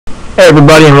Hey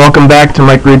everybody, and welcome back to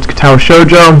Mike Reed's Katawa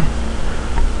Shoujo.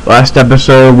 Last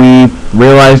episode we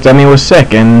realized Emmy was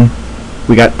sick and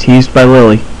we got teased by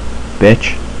Lily.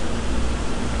 Bitch.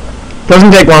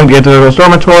 Doesn't take long to get to the girls'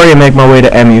 dormitory and make my way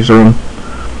to Emmy's room.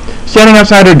 Standing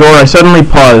outside her door, I suddenly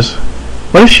pause.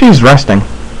 What if she's resting?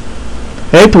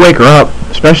 I hate to wake her up,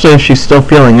 especially if she's still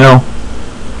feeling ill.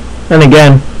 Then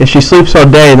again, if she sleeps all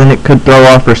day, then it could throw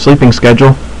off her sleeping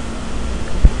schedule.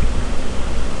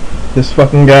 This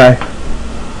fucking guy.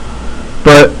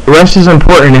 But rest is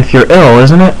important if you're ill,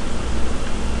 isn't it?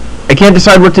 I can't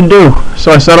decide what to do,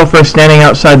 so I settle for standing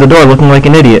outside the door looking like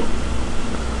an idiot.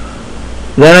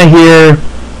 Then I hear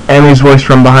Emmy's voice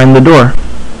from behind the door.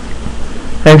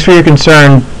 Thanks for your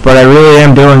concern, but I really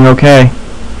am doing okay.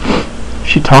 Is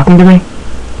she talking to me?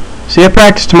 See you at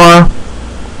practice tomorrow?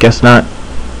 Guess not.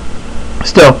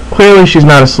 Still, clearly she's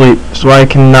not asleep, so I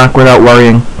can knock without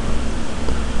worrying.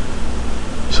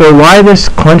 So why this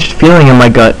clenched feeling in my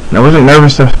gut? I wasn't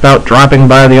nervous about dropping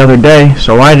by the other day,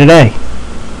 so why today?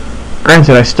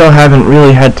 Granted, I still haven't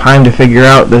really had time to figure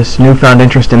out this newfound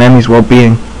interest in Emmy's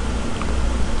well-being.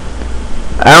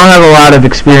 I don't have a lot of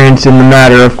experience in the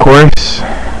matter, of course,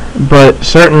 but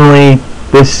certainly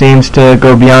this seems to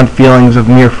go beyond feelings of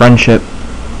mere friendship.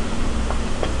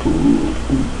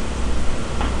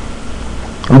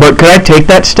 But could I take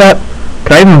that step?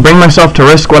 Could I even bring myself to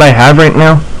risk what I have right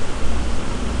now?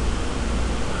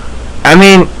 I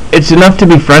mean, it's enough to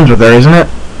be friends with her, isn't it?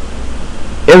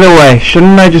 Either way,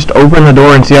 shouldn't I just open the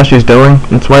door and see how she's doing?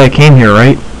 That's why I came here,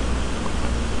 right?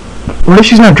 What if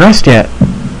she's not dressed yet?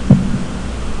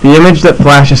 The image that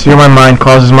flashes through my mind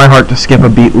causes my heart to skip a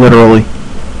beat, literally.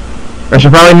 I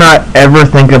should probably not ever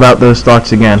think about those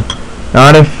thoughts again.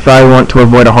 Not if I want to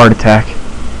avoid a heart attack.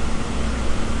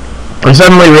 I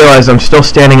suddenly realize I'm still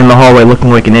standing in the hallway looking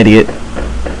like an idiot.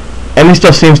 Emmy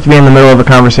still seems to be in the middle of a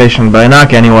conversation, but I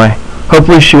knock anyway.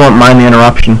 Hopefully she won't mind the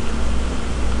interruption.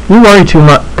 You worry too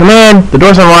much. Come in! The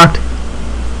door's unlocked.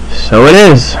 So it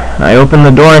is. I open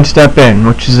the door and step in,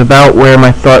 which is about where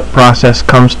my thought process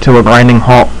comes to a grinding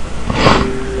halt.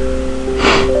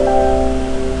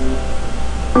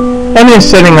 Emmy is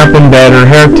sitting up in bed, her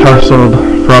hair tousled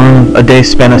from a day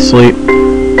spent asleep.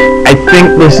 I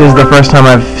think this is the first time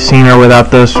I've seen her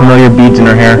without those familiar beads in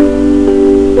her hair.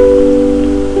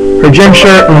 Her gym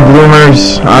shirt and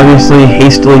bloomers, obviously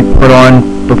hastily put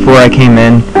on before I came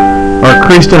in, are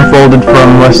creased and folded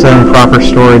from less than proper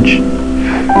storage.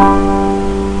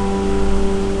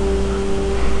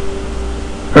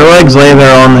 Her legs lay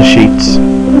there on the sheets,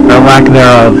 or lack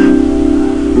thereof.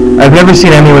 I've never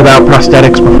seen Emmy without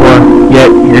prosthetics before,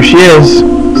 yet here she is,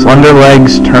 slender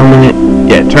legs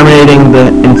terminating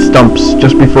in stumps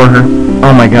just before her,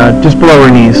 oh my god, just below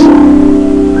her knees.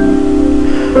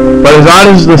 But as odd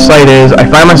as the sight is, I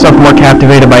find myself more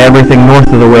captivated by everything north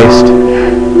of the waist.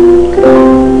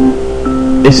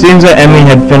 It seems that Emmy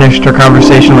had finished her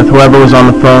conversation with whoever was on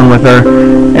the phone with her,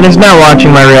 and is now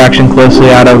watching my reaction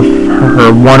closely out of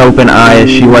her one open eye as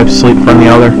she wipes sleep from the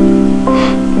other.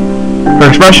 Her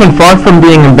expression, far from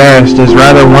being embarrassed, is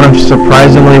rather one of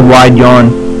surprisingly wide yawn.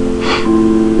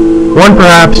 One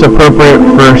perhaps appropriate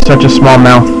for such a small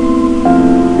mouth.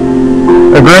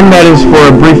 A grin that is for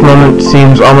a brief moment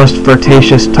seems almost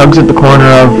flirtatious tugs at the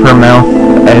corner of her mouth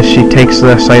as she takes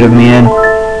the sight of me in.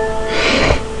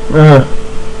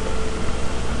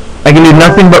 I can do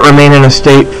nothing but remain in a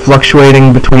state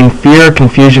fluctuating between fear,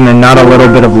 confusion, and not a little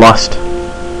bit of lust.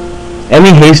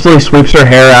 Emmy hastily sweeps her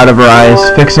hair out of her eyes,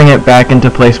 fixing it back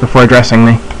into place before addressing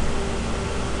me.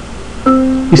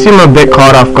 You seem a bit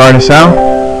caught off guard, Hisao.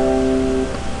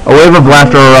 A wave of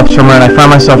laughter erupts from her, and I find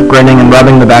myself grinning and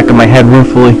rubbing the back of my head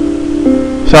ruefully.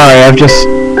 Sorry, I've just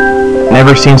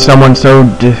never seen someone so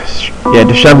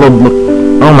disheveled look.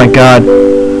 Oh my god.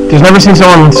 Just never seen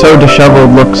someone so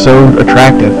disheveled look so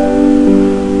attractive.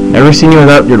 Never seen you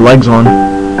without your legs on.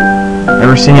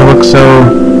 Never seen you look so...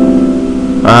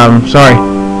 sorry.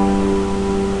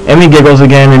 Emmy giggles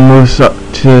again and moves up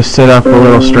to sit up a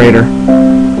little straighter.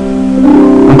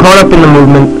 I'm caught up in the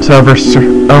movements of her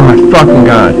oh my fucking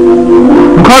god.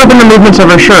 I'm caught up in the movements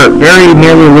of her shirt, very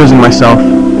nearly losing myself. I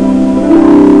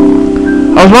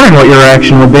was wondering what your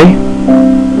reaction would be.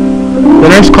 The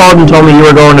nurse called and told me you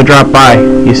were going to drop by,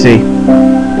 you see.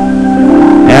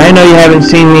 And I know you haven't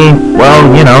seen me, well,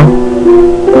 you know,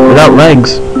 without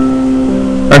legs.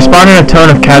 I responded in a tone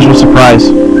of casual surprise.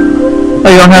 Oh,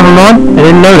 you don't have them on? I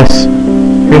didn't notice.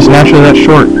 You're just naturally that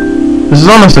short. This is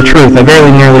almost the truth, I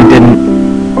very nearly didn't.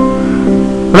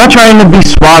 I'm not trying to be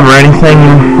suave or anything,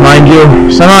 mind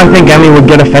you. Somehow I think Emmy would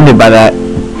get offended by that.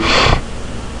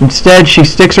 Instead, she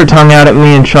sticks her tongue out at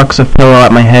me and chucks a pillow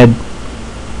at my head.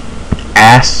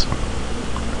 Ass.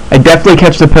 I deftly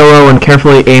catch the pillow and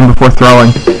carefully aim before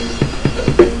throwing.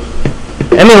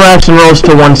 Emmy laughs and rolls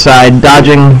to one side,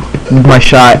 dodging my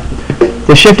shot.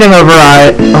 The shifting of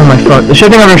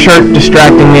her shirt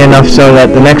distracting me enough so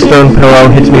that the next thrown pillow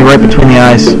hits me right between the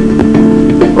eyes.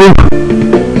 Oof.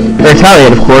 I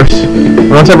retaliate, of course.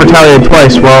 Once I've retaliated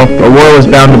twice, well, a war was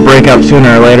bound to break out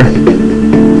sooner or later.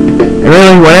 And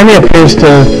really, when Emmy appears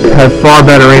to have far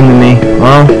better aim than me,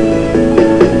 well,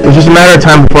 it was just a matter of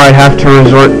time before I'd have to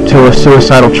resort to a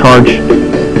suicidal charge.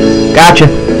 Gotcha.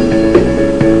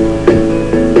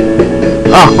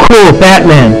 Oh, cool,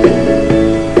 Batman.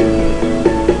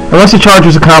 Unless the charge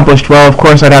was accomplished, well, of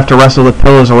course I'd have to wrestle the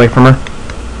pillows away from her.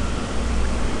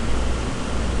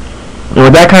 And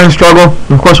with that kind of struggle,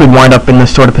 of course we'd wind up in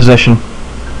this sort of position.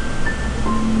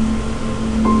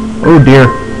 Oh dear.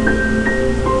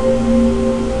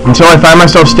 And so I find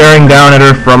myself staring down at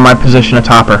her from my position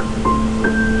atop her.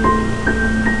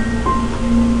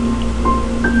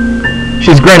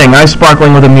 She's grinning, eyes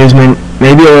sparkling with amusement,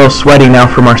 maybe a little sweaty now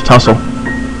from our tussle.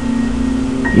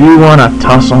 You wanna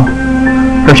tussle?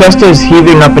 Her chest is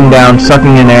heaving up and down,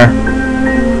 sucking in air.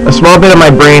 A small bit of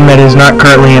my brain that is not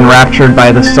currently enraptured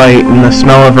by the sight and the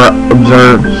smell of her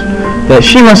observes that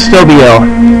she must still be ill,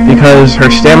 because her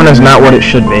stamina is not what it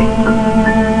should be.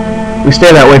 We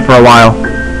stay that way for a while.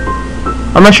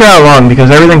 I'm not sure how long, because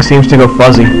everything seems to go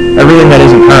fuzzy. Everything that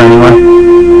isn't her, anyway.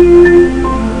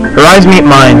 Her eyes meet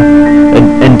mine,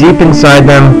 and deep inside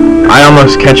them, I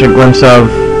almost catch a glimpse of,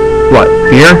 what,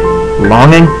 fear?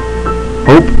 Longing?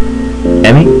 Hope?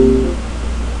 Emmy?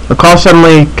 The call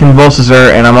suddenly convulses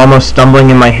her, and I'm almost stumbling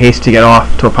in my haste to get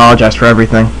off, to apologize for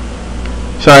everything.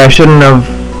 Sorry, I shouldn't have...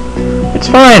 It's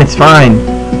fine, it's fine.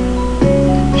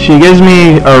 She gives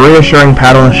me a reassuring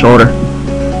pat on the shoulder.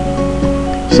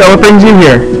 So what brings you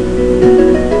here?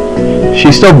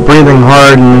 She's still breathing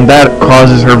hard, and that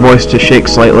causes her voice to shake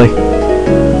slightly.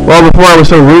 Well, before I was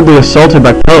so rudely assaulted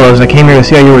by pillows, I came here to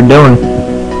see how you were doing.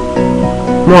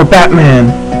 More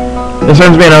Batman. This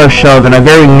earns me another shove, and I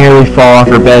very nearly fall off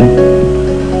her bed.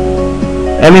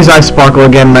 Emmy's eyes sparkle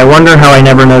again, and I wonder how I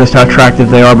never noticed how attractive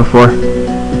they are before.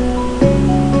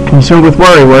 Consumed with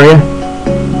worry, were you?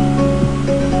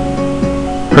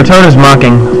 Her tone is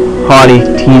mocking, haughty,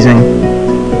 teasing.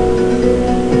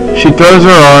 She throws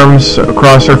her arms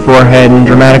across her forehead and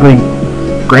dramatically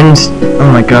grins.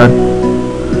 Oh my god.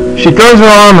 She throws her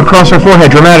arm across her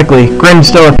forehead dramatically, grin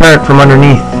still apparent from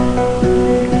underneath.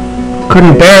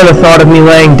 Couldn't bear the thought of me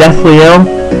laying deathly ill.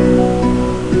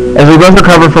 As we both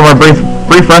recover from our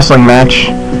brief wrestling match,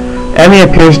 Emmy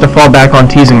appears to fall back on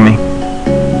teasing me.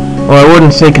 Well, I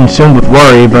wouldn't say consumed with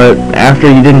worry, but after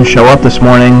you didn't show up this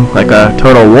morning like a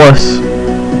total wuss.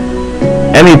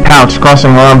 Emmy pouts,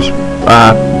 crossing her arms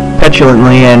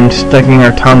petulantly and sticking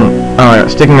her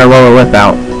lower lip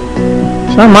out.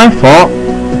 It's not my fault.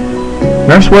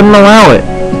 Nurse wouldn't allow it.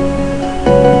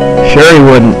 Sure he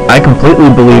wouldn't. I completely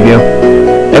believe you.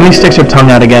 Emmy sticks her tongue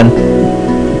out again.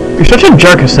 You're such a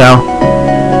jerk, Hisao.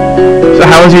 So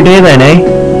how was your day then,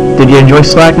 eh? Did you enjoy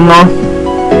slacking off?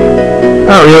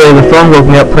 Not really. The phone woke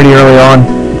me up pretty early on.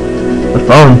 The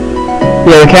phone?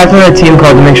 Yeah, the captain of the team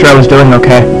called to make sure I was doing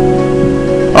okay.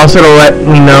 Also to let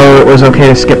me know it was okay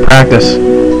to skip practice.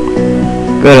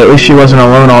 Good, at least she wasn't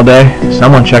alone all day.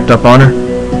 Someone checked up on her.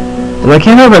 But I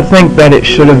can't help but think that it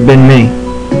should have been me.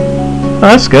 Oh,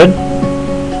 that's good.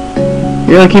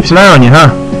 He really keeps an eye on you,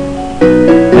 huh?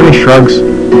 Emmy shrugs.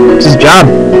 It's his job.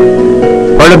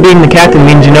 Part of being the captain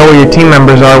means you know where your team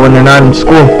members are when they're not in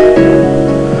school.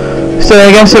 So I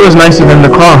guess it was nice of him to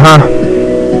call, huh?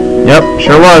 Yep,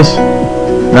 sure was.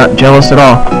 Not jealous at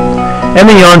all.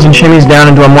 Emmy yawns and shimmies down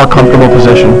into a more comfortable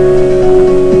position.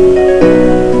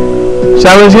 So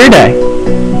how was your day?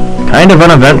 Kind of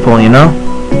uneventful, you know?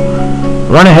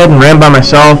 Run ahead and ran by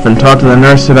myself and talked to the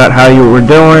nurse about how you were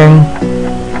doing,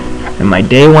 and my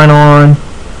day went on.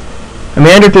 I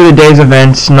meandered through the day's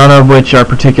events, none of which are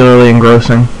particularly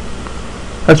engrossing.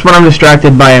 That's when I'm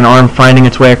distracted by an arm finding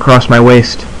its way across my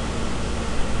waist.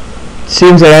 It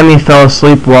seems that Emmy fell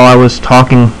asleep while I was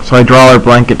talking, so I draw her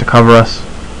blanket to cover us.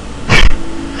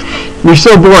 You're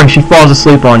so boring, she falls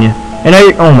asleep on you. And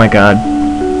oh my god.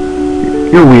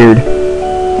 You're weird.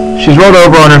 She's rolled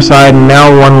over on her side, and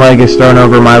now one leg is thrown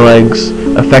over my legs,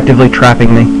 effectively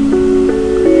trapping me.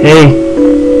 Hey,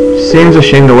 seems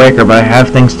ashamed to wake her, but I have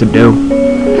things to do.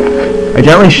 I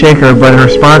gently shake her, but in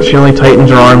response she only tightens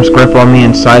her arm's grip on me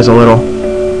and sighs a little.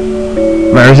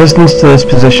 My resistance to this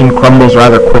position crumbles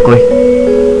rather quickly.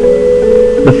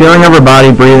 The feeling of her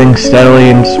body breathing steadily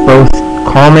is both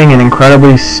calming and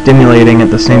incredibly stimulating at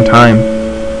the same time.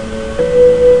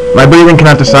 My breathing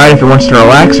cannot decide if it wants to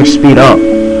relax or speed up.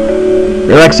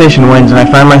 Relaxation wins, and I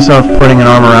find myself putting an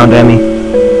arm around Emmy.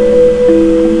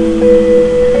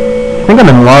 I think I'm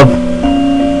in love.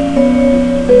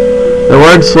 The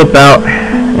words slip out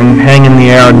and hang in the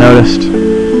air unnoticed.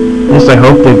 At least I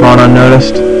hope they've gone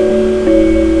unnoticed.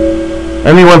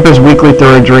 Emmy whimpers weakly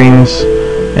through her dreams,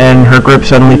 and her grip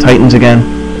suddenly tightens again.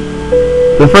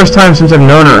 For the first time since I've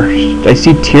known her, I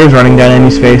see tears running down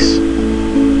Emmy's face.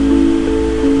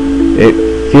 It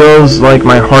feels like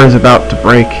my heart is about to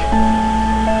break.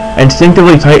 I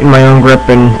instinctively tighten my own grip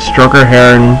and stroke her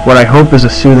hair in what I hope is a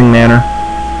soothing manner.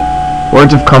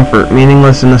 Words of comfort,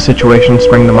 meaningless in the situation,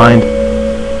 spring to mind.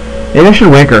 Maybe I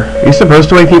should wake her. Are you supposed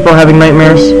to wake people having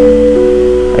nightmares?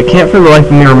 I can't for the life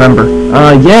of me remember.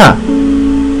 Yeah.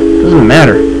 Doesn't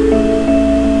matter.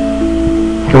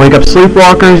 You can wake up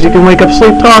sleepwalkers, you can wake up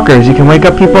sleep talkers, you can wake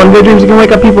up people in good dreams, you can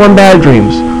wake up people in bad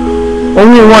dreams.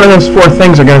 Only one of those four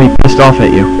things are going to be pissed off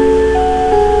at you.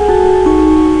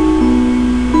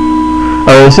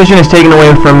 The decision is taken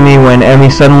away from me when Emmy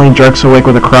suddenly jerks awake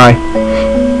with a cry.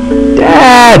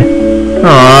 Dad!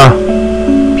 Aww.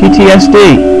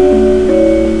 PTSD.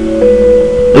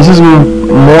 This is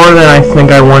more than I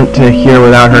think I want to hear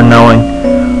without her knowing.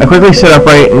 I quickly sit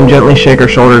upright and gently shake her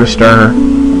shoulder to stir her.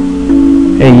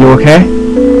 Hey, you okay?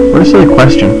 What a silly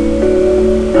question.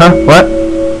 Huh? What?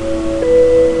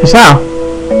 Hisao.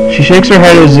 She shakes her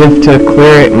head as if to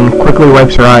clear it and quickly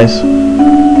wipes her eyes.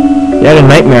 You had a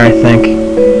nightmare, I think.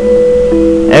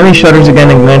 Emmy shudders again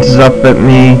and glances up at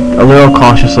me a little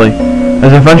cautiously,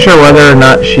 as if unsure whether or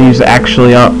not she's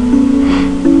actually up.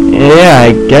 Yeah,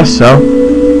 I guess so.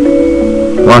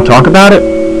 You want to talk about it?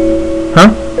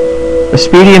 Huh? A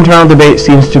speedy internal debate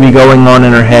seems to be going on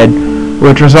in her head,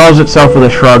 which resolves itself with a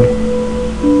shrug.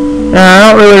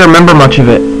 I don't really remember much of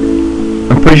it.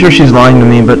 I'm pretty sure she's lying to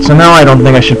me, but somehow I don't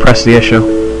think I should press the issue.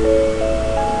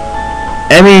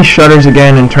 Emmy shudders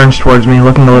again and turns towards me,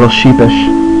 looking a little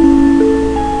sheepish.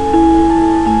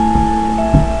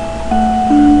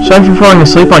 Sorry for falling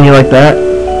asleep on you like that.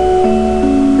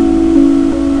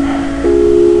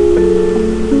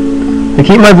 I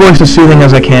keep my voice as soothing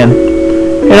as I can.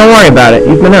 Hey, don't worry about it.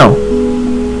 You've been ill.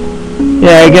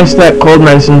 Yeah, I guess that cold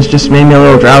medicine's just made me a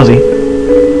little drowsy.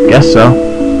 Guess so.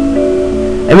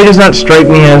 Emmy does not strike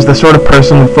me as the sort of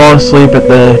person who falls asleep at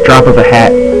the drop of a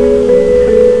hat.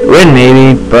 Rin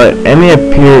maybe, but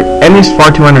Emmy's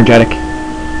far too energetic.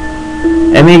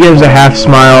 Emmy gives a half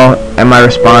smile at my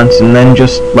response, and then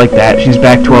just like that, she's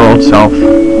back to her old self.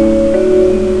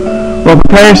 Well,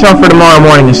 prepare yourself for tomorrow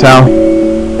morning, Hisao.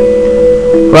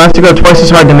 We'll have to go twice as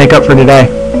hard to make up for today.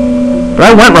 But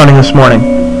I went running this morning.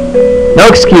 No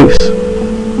excuse.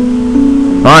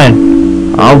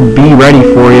 Fine. I'll be ready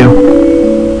for you.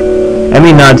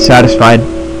 Emmy nods satisfied.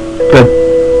 Good.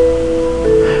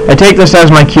 I take this as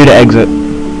my cue to exit.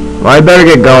 Well, I better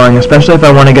get going, especially if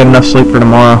I want to get enough sleep for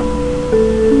tomorrow.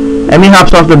 Emmy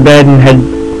hops off the bed and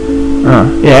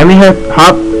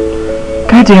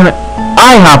God damn it.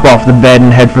 I hop off the bed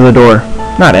and head for the door.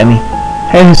 Not Emmy.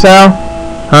 Hey, Hisao?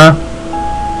 Huh?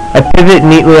 I pivot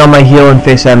neatly on my heel and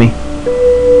face Emmy.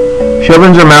 She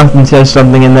opens her mouth and says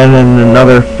something, and then in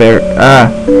another first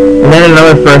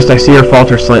I see her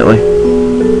falter slightly.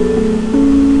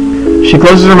 She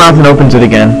closes her mouth and opens it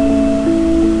again.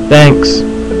 Thanks.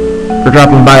 For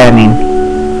dropping by, I mean.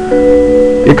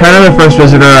 You're kind of the first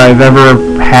visitor I've ever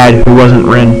had who wasn't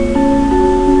Rin.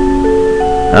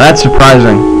 Now that's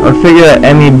surprising. I would figure that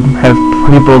Emmy'd have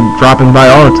people dropping by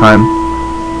all the time.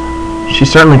 She's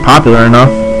certainly popular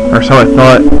enough, or so I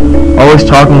thought, always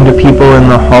talking to people in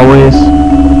the hallways.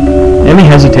 Emmy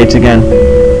hesitates again.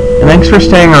 And thanks for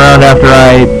staying around after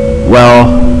a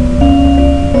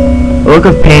look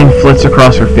of pain flits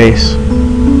across her face.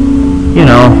 You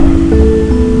know,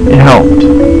 it helped.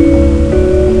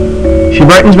 She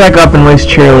brightens back up and waves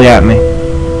cheerily at me.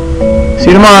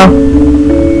 See you tomorrow.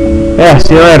 Yeah,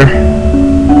 see you later.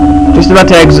 Just about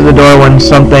to exit the door when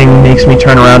something makes me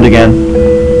turn around again.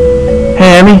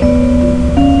 Hey, Emmy?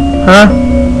 Huh?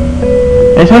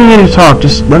 Anytime you need to talk,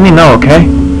 just let me know, okay?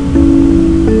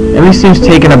 Emmy seems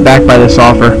taken aback by this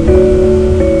offer.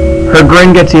 Her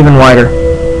grin gets even wider.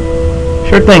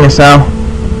 Sure thing, Hisao.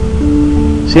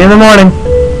 See you in the morning.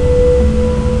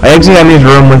 I exit Emmy's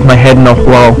room with my head in a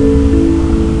whirl.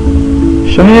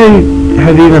 Should I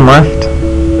have even left?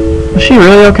 Was she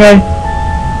really okay?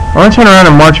 I want to turn around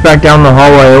and march back down the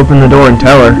hallway, open the door, and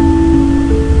tell her.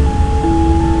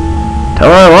 Tell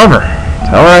her I love her.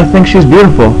 Tell her I think she's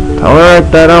beautiful. Tell her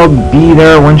that I'll be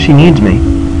there when she needs me.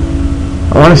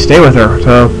 I want to stay with her,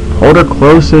 to hold her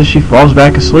close as she falls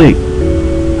back asleep.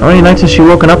 How many nights has she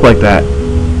woken up like that?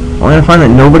 Only to find that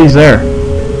nobody's there.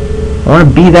 I want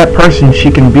to be that person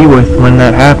she can be with when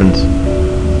that happens.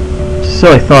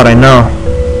 Silly thought, I know.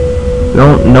 We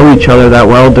don't know each other that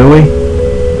well, do we?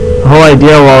 The whole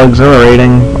idea, while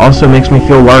exhilarating, also makes me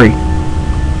feel worried.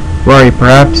 Worry,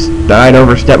 perhaps, that I'd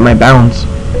overstepped my bounds.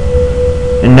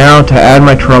 And now, to add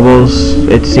my troubles,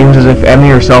 it seems as if Emmy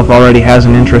herself already has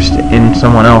an interest in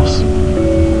someone else.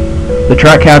 The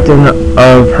track captain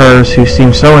of hers who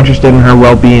seems so interested in her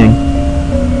well-being.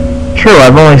 True,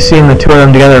 I've only seen the two of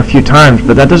them together a few times,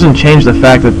 but that doesn't change the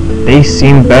fact that they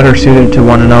seem better suited to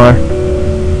one another.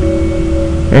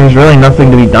 There's really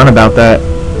nothing to be done about that.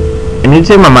 I need to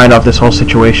take my mind off this whole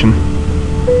situation.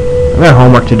 I've got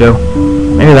homework to do.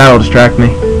 Maybe that'll distract me.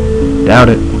 Doubt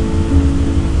it.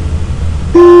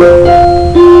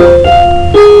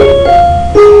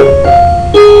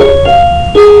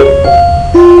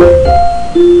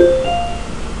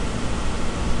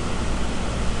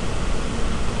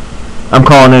 I'm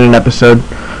calling it an episode.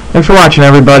 Thanks for watching,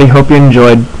 everybody. Hope you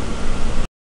enjoyed.